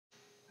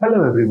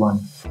Hello everyone,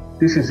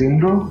 this is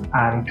Indro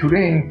and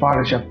today in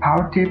Photoshop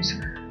Power Tips,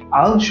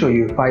 I'll show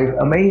you 5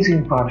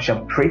 amazing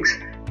Photoshop tricks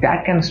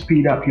that can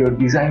speed up your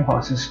design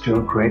process to a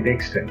great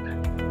extent.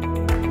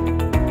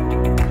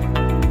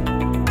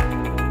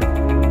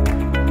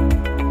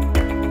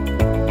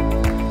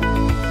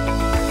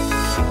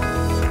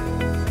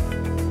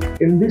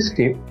 In this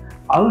tip,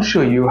 I'll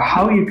show you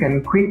how you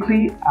can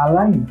quickly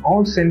align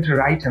all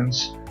center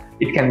items.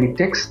 It can be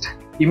text,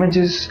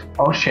 images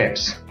or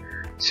shapes.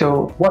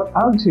 So what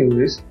I'll do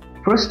is,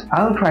 first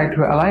I'll try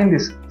to align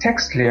this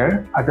text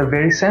layer at the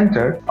very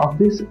center of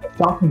this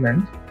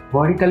document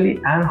vertically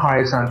and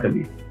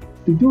horizontally.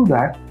 To do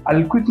that,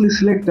 I'll quickly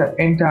select the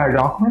entire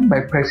document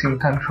by pressing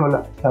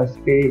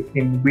Ctrl+A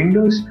in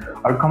Windows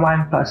or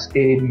Command+A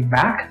in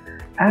Mac,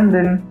 and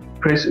then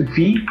press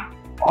V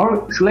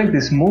or select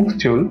this Move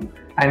tool,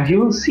 and you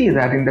will see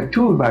that in the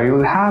toolbar you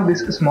will have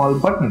these small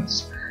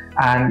buttons,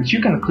 and you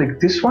can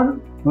click this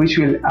one which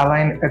will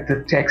align at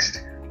the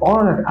text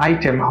or an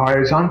item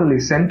horizontally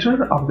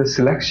center of the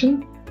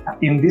selection,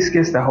 in this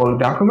case the whole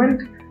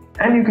document,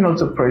 and you can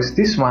also press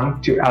this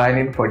one to align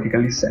it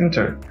vertically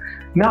center.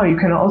 Now you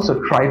can also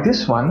try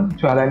this one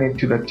to align it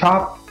to the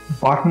top,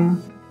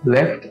 bottom,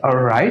 left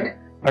or right,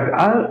 but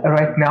I'll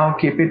right now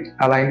keep it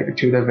aligned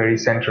to the very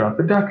center of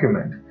the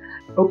document.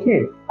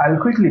 Okay, I'll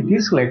quickly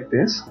deselect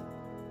this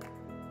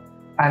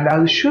and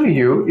I'll show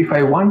you if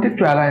I wanted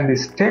to align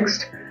this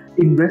text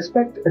in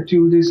respect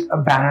to this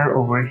banner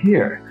over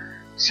here.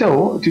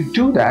 So to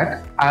do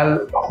that,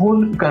 I'll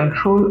hold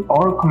Ctrl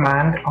or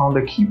Command on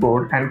the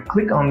keyboard and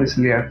click on this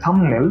layer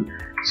thumbnail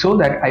so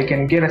that I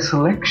can get a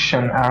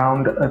selection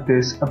around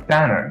this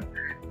banner.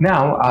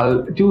 Now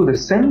I'll do the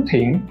same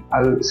thing.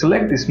 I'll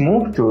select this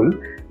Move tool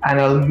and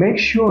I'll make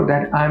sure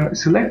that I'm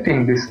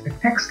selecting this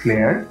text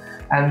layer,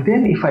 and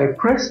then if I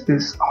press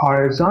this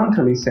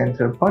horizontally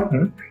centered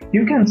button,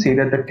 you can see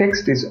that the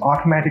text is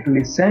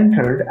automatically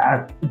centered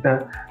at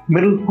the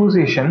middle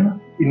position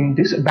in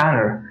this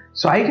banner.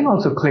 So I can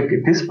also click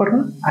this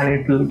button and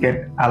it will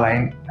get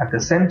aligned at the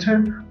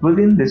center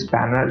within this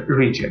banner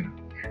region.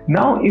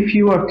 Now if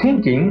you are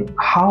thinking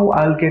how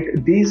I'll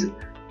get these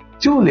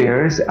two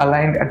layers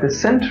aligned at the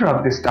center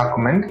of this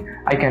document,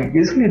 I can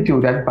easily do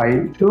that by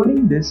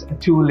turning these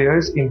two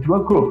layers into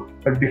a group.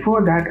 But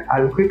before that,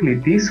 I'll quickly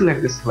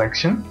deselect the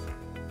selection.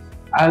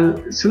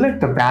 I'll select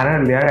the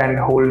banner layer and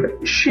hold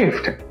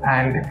Shift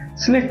and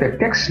select the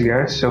text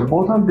layer, so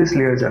both of these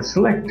layers are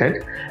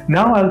selected.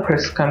 Now I'll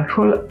press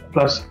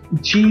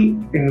Ctrl+G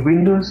in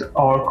Windows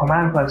or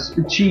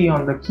Command+G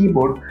on the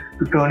keyboard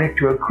to turn it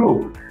to a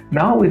group.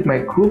 Now with my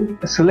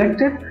group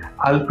selected,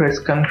 I'll press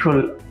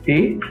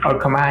Ctrl+A or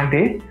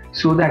Command+A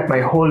so that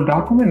my whole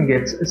document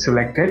gets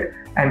selected.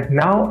 And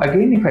now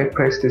again, if I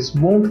press this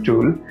Move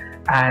tool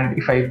and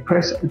if I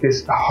press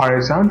this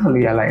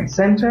horizontally aligned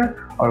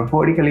center or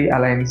vertically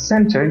aligned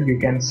center, you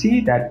can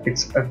see that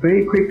it's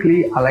very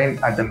quickly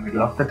aligned at the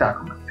middle of the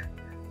document.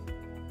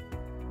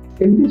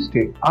 In this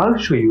tip, I'll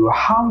show you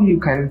how you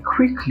can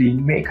quickly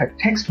make a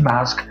text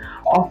mask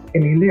of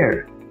any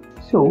layer.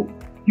 So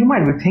you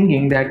might be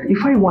thinking that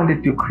if I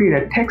wanted to create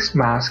a text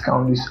mask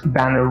on this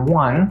banner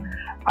 1,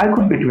 I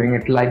could be doing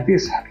it like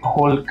this.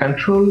 Hold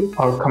Ctrl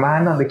or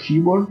Command on the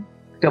keyboard,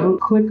 double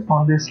click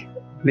on this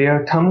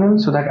layer thumbnail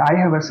so that I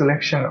have a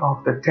selection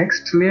of the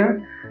text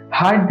layer,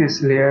 hide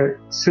this layer,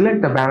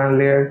 select the banner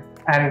layer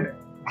and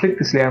click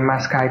this layer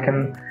mask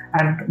icon,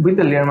 and with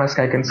the layer mask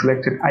icon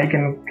selected, I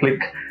can click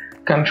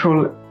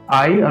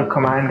Ctrl+I or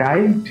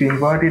Command+I to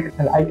invert it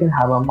and I can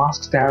have a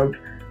masked out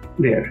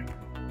layer.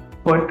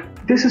 But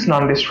this is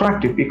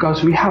non-destructive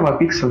because we have a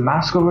pixel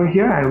mask over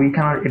here and we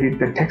cannot edit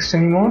the text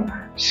anymore.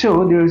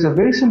 So there is a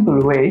very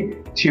simple way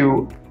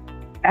to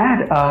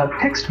add a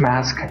text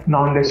mask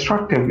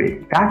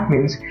non-destructively. That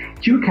means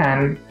you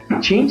can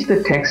change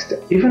the text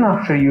even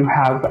after you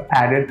have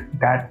added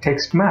that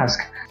text mask.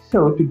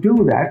 So to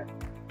do that,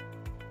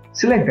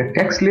 select the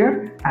text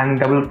layer and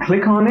double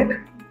click on it,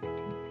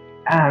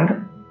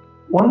 and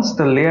once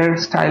the layer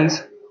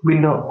styles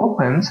window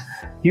opens,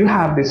 you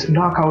have this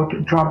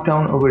knockout drop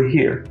down over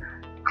here.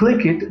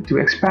 Click it to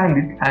expand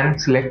it and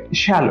select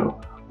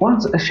shallow.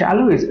 Once a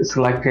shallow is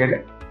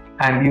selected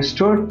and you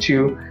start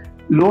to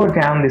lower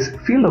down this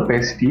fill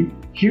opacity,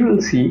 you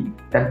will see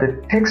that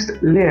the text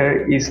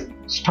layer is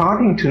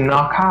starting to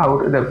knock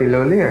out the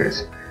below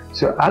layers.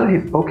 So I'll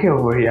hit OK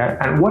over here,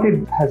 and what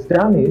it has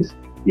done is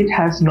it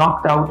has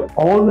knocked out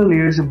all the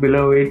layers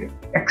below it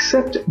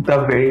except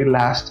the very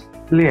last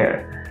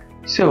layer.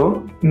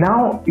 So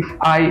now if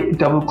I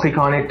double click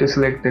on it to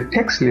select the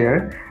text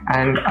layer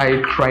and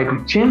I try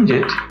to change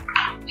it,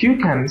 you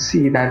can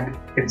see that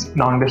it's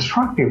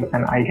non-destructive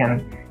and I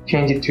can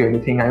change it to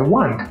anything I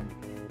want.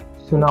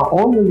 So now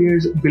all the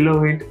layers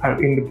below it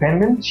are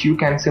independent. You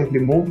can simply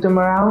move them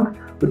around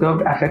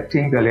without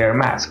affecting the layer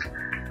mask.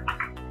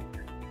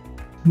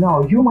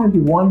 Now you might be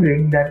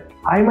wondering that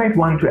I might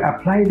want to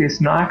apply this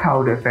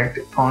knockout effect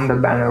on the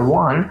banner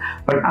 1,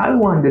 but I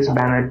want this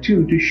banner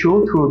 2 to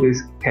show through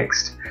this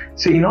text.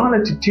 So in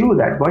order to do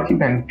that, what you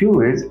can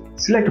do is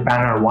select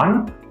banner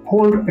 1,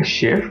 hold a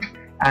Shift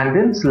and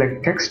then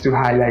select text to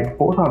highlight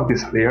both of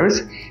these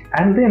layers,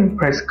 and then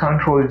press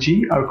Ctrl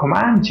G or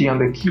Command G on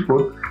the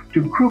keyboard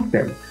to group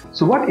them.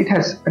 So what it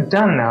has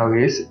done now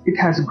is it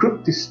has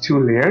grouped these two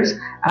layers,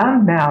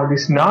 and now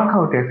this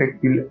knockout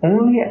effect will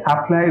only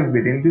apply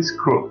within this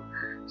group.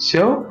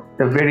 So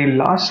the very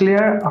last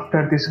layer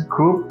after this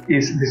group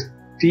is this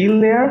teal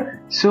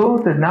layer, so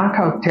the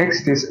knockout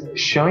text is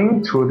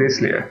showing through this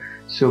layer.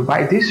 So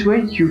by this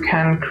way you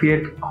can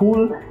create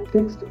cool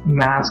text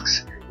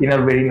masks in a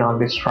very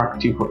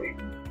non-destructive way.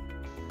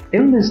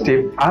 In this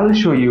tip, I'll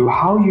show you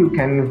how you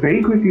can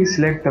very quickly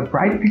select the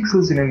bright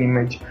pixels in an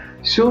image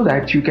so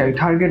that you can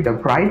target the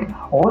bright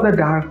or the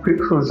dark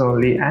pixels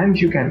only, and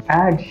you can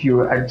add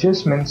your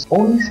adjustments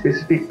only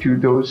specific to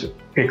those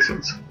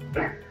pixels.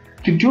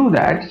 To do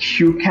that,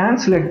 you can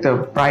select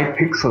the bright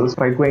pixels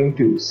by going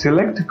to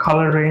select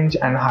color range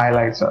and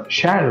highlights or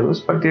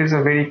shadows, but there's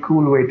a very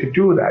cool way to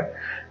do that.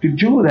 To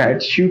do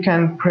that, you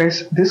can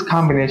press this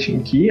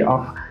combination key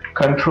of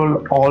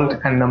Ctrl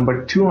Alt and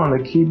number 2 on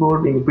the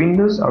keyboard in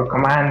Windows, or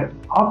Command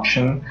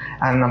Option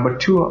and number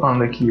 2 on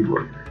the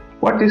keyboard.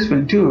 What this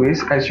will do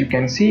is, as you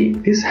can see,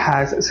 this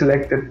has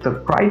selected the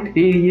bright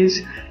areas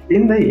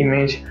in the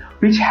image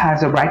which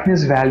has a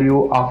brightness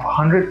value of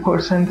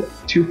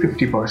 100% to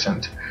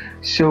 50%.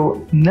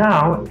 So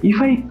now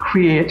if I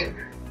create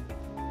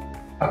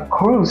a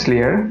curves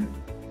layer,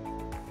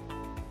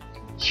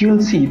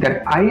 you'll see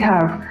that I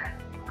have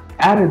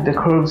added the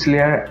curves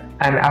layer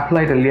and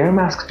applied a layer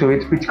mask to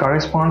it which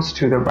corresponds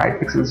to the bright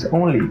pixels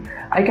only.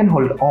 I can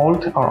hold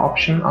Alt or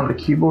Option on the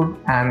keyboard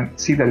and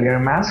see the layer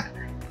mask.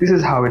 This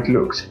is how it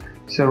looks.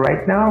 So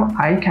right now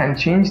I can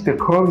change the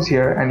curves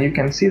here, and you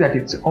can see that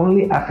it's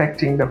only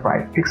affecting the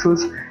bright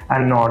pixels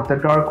and not the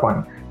dark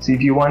one. So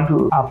if you want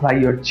to apply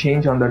your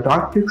change on the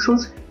dark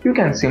pixels, you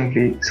can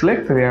simply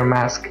select the layer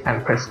mask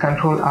and press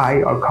Ctrl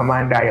I or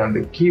Command I on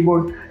the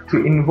keyboard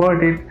to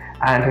invert it,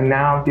 and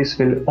now this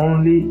will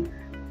only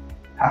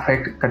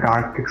affect the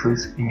dark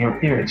pixels in your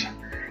image.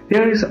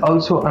 There is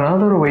also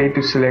another way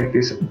to select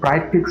these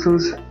bright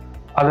pixels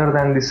other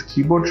than this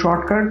keyboard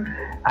shortcut,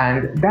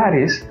 and that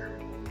is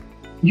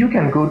you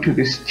can go to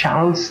this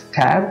channels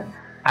tab,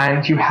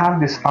 and you have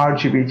this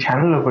RGB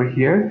channel over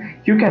here.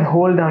 You can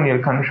hold down your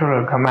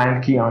Ctrl or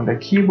Command key on the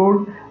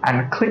keyboard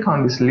and click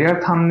on this layer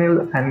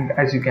thumbnail, and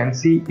as you can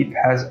see, it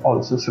has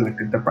also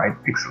selected the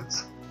bright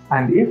pixels.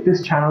 And if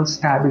this channels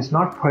tab is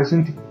not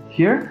present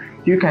here,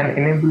 you can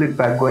enable it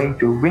by going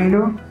to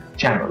Window,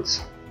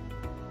 Channels.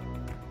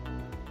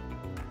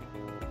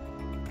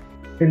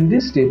 In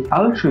this tip,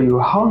 I'll show you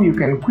how you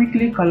can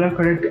quickly color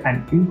correct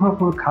and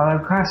improper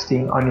color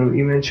casting on your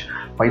image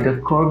by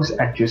the curves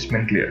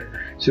adjustment layer.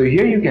 So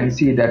here you can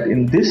see that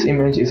in this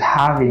image is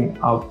having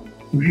a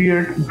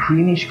weird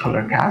greenish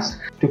color cast.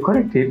 To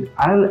correct it,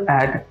 I'll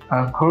add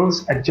a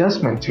curves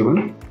adjustment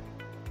tool,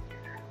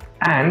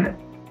 and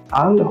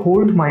I'll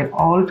hold my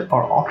Alt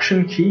or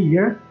Option key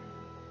here,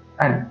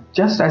 and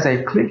just as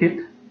I click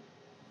it,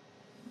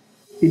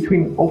 it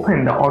will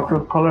open the auto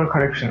color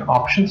correction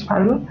options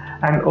panel,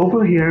 and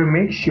over here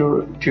make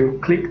sure to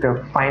click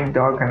the find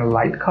dark and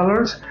light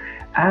colors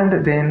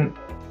and then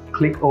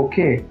click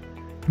OK.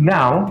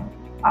 Now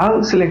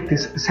I'll select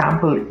this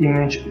sample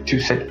image to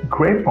set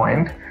gray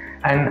point,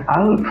 and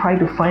I'll try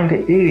to find the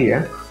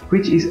area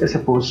which is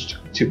supposed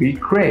to be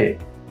gray.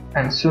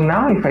 And so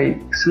now if I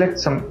select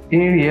some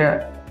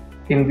area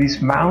in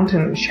this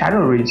mountain shadow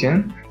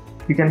region,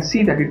 you can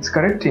see that it's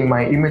correcting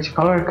my image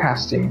color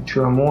casting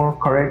to a more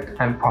correct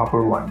and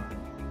proper one.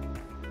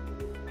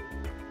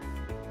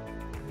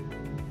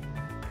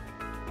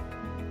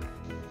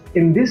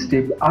 In this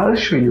tip, I'll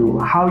show you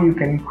how you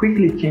can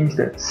quickly change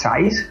the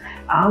size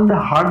and the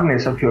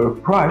hardness of your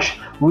brush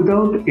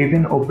without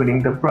even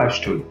opening the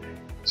brush tool.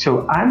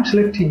 So I'm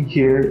selecting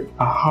here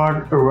a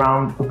hard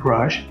round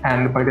brush,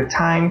 and by the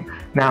time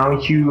now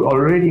you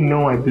already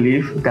know, I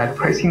believe, that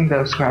pressing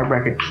the square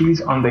bracket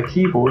keys on the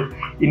keyboard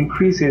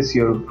increases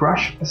your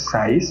brush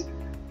size.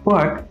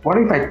 But what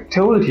if I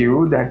told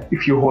you that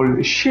if you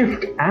hold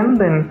Shift and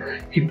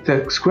then hit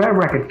the square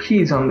bracket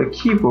keys on the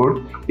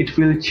keyboard, it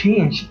will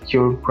change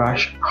your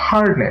brush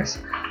hardness.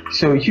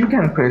 So you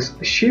can press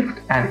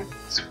Shift and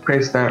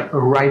press the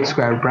right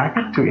square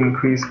bracket to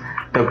increase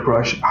the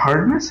brush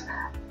hardness,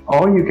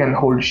 or you can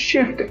hold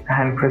Shift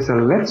and press the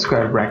left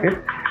square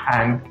bracket,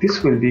 and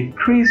this will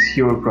decrease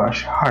your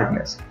brush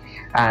hardness.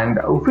 And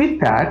with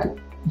that,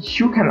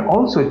 you can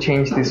also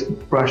change this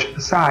brush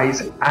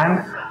size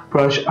and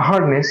brush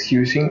hardness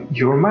using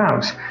your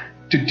mouse.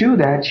 To do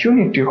that, you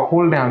need to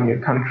hold down your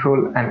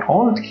Ctrl and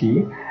Alt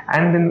key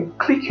and then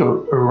click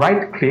your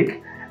right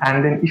click,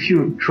 and then if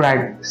you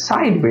drag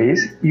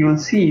sideways, you will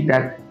see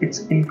that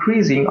it's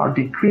increasing or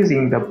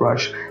decreasing the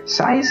brush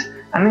size,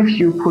 and if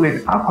you pull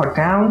it up or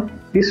down,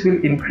 this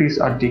will increase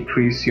or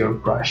decrease your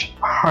brush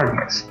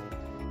hardness.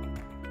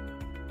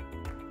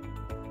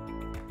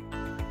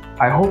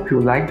 I hope you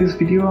like this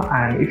video,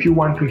 and if you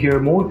want to hear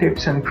more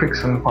tips and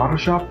tricks on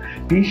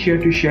Photoshop, be sure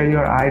to share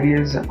your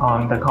ideas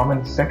on the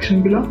comment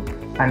section below.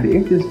 And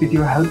if this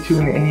video helped you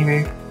in any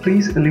way,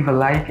 please leave a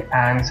like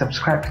and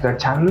subscribe to the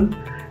channel.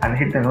 and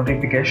hit the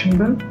notification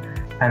bell,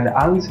 and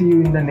I'll see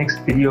you in the next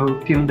video.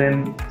 Till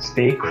then,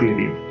 stay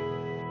creative.